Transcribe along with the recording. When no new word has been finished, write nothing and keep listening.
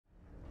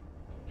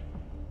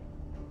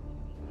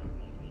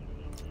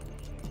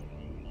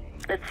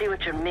Let's see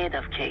what you're made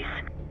of, Case.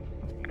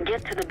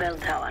 Get to the bell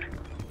tower.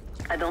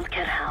 I don't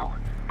care how.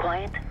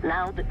 Quiet,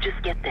 loud,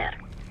 just get there.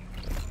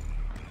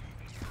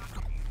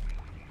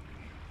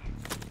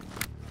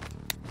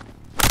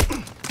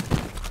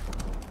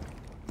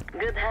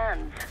 Good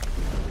hands.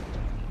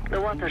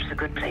 The water's a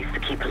good place to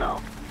keep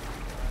low.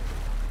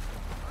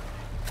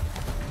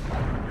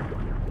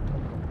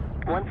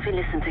 Once we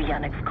listen to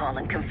Yannick's call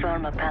and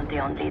confirm a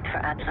Pantheon lead for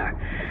Adler,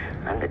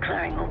 I'm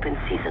declaring open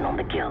season on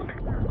the Guild.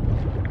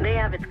 They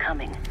have it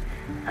coming.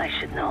 I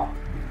should know.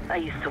 I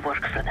used to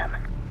work for them.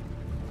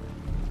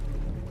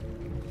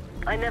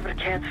 I never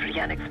cared for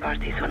Yannick's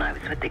parties when I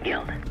was with the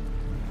Guild.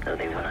 Though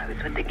they were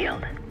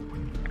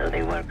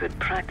good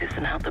practice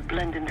in how to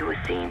blend into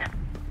a scene.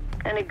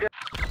 Any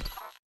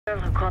girl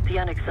who caught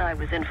Yannick's eye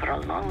was in for a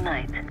long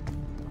night.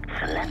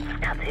 So let's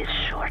cut his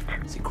short.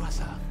 C'est quoi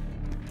ça?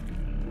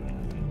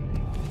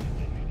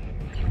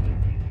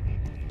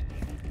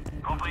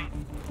 Compris.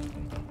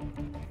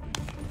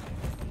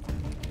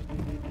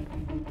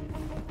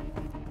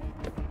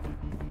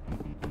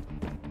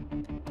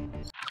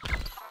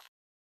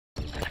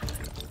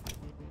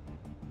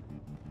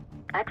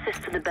 Access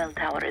to the bell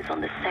tower is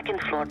on the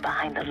second floor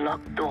behind a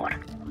locked door.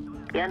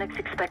 Yannick's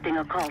expecting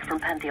a call from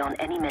Pantheon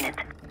any minute.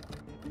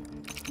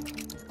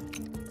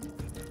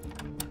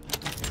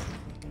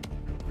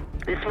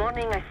 This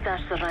morning I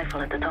stashed the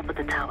rifle at the top of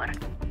the tower.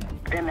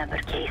 Remember,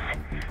 Case,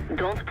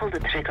 don't pull the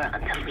trigger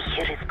until we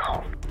hear his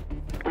call.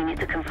 We need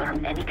to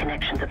confirm any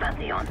connection to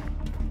Pantheon.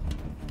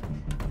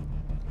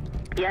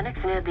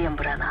 Yannick's near the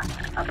umbrella,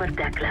 upper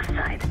deck left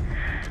side,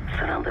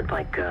 surrounded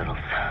by girls.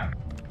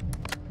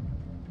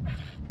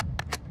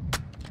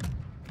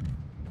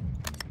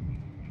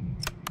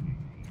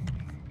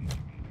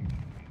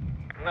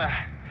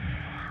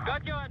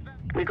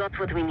 We got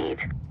what we need.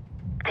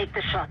 Take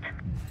the shot.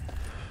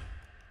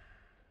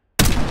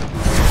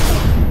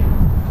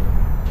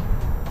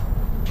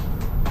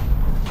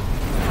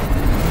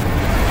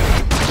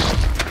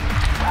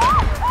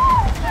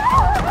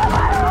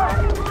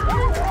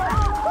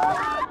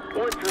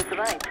 Woods was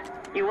right.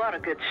 You are a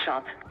good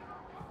shot.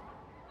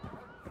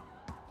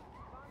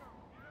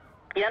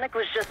 Yannick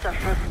was just our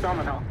first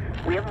domino.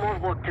 We have more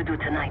work to do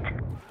tonight.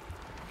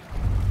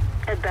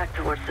 Head back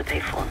towards the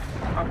payphone.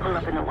 I'll pull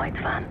up in a white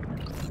van.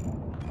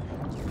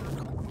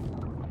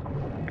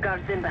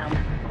 Guards inbound.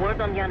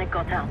 Word on Yannick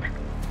got out.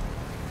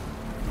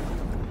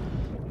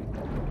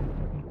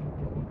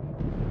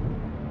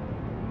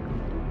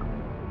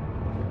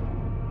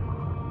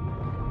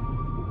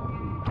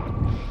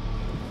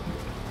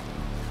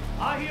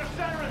 I hear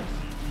sirens!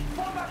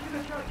 Fall back to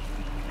the church!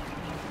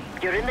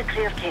 You're in the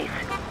clear, Case.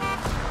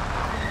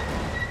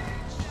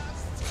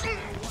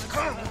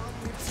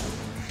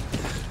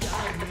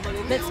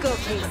 Let's go,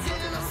 Case.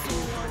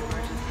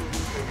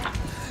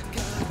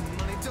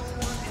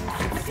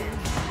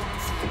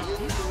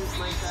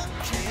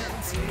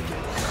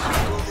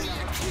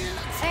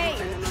 Hey!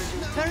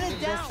 Turn it down!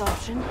 The best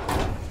option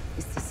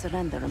is to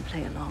surrender and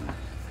play along.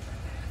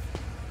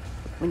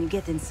 When you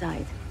get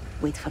inside,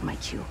 wait for my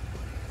cue.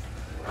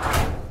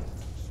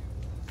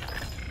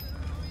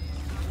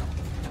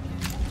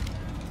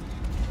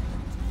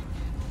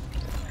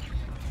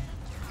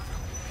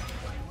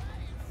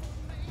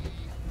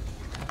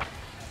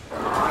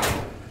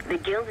 The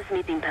Guild is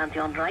meeting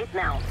Pantheon right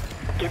now.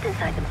 Get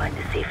inside and find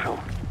a safe room.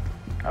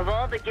 Of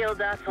all the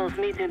Guild assholes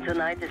meeting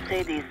tonight,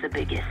 Sadie's the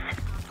biggest.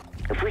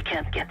 If we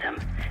can't get them,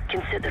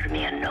 consider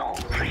me a no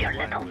for your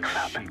little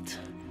club. Shit.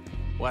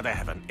 Why'd I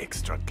have an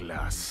extra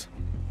glass?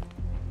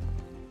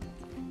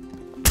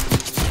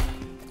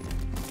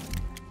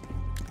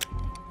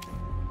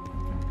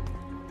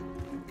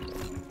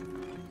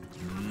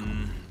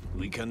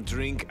 We can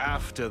drink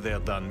after they're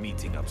done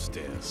meeting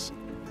upstairs.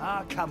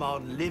 Ah, come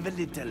on, live a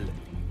little.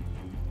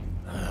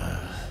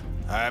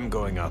 I'm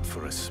going out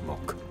for a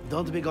smoke.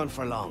 Don't be gone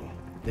for long.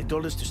 They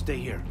told us to stay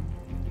here.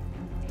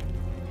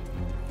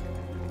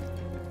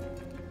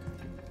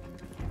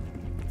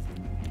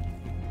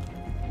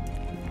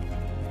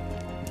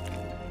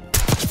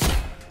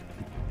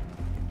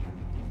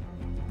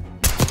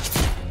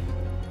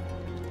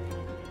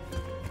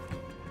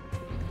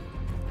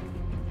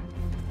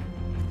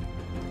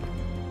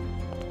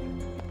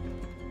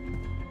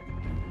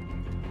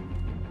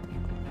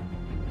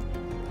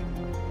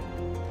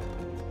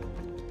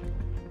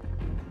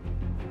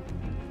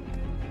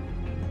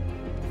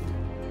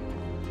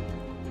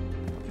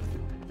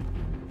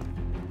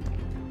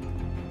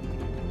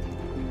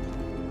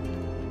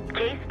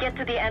 Case, get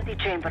to the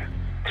antechamber.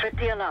 Trip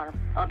the alarm.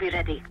 I'll be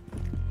ready.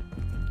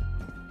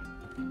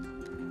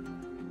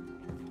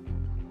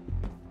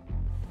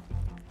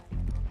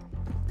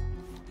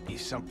 If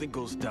something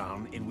goes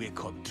down and we're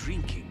caught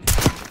drinking...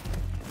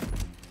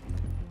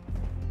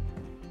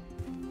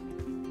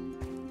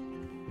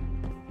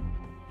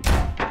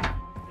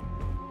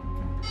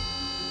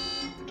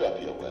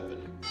 Drop your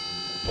weapon.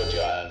 Put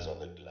your hands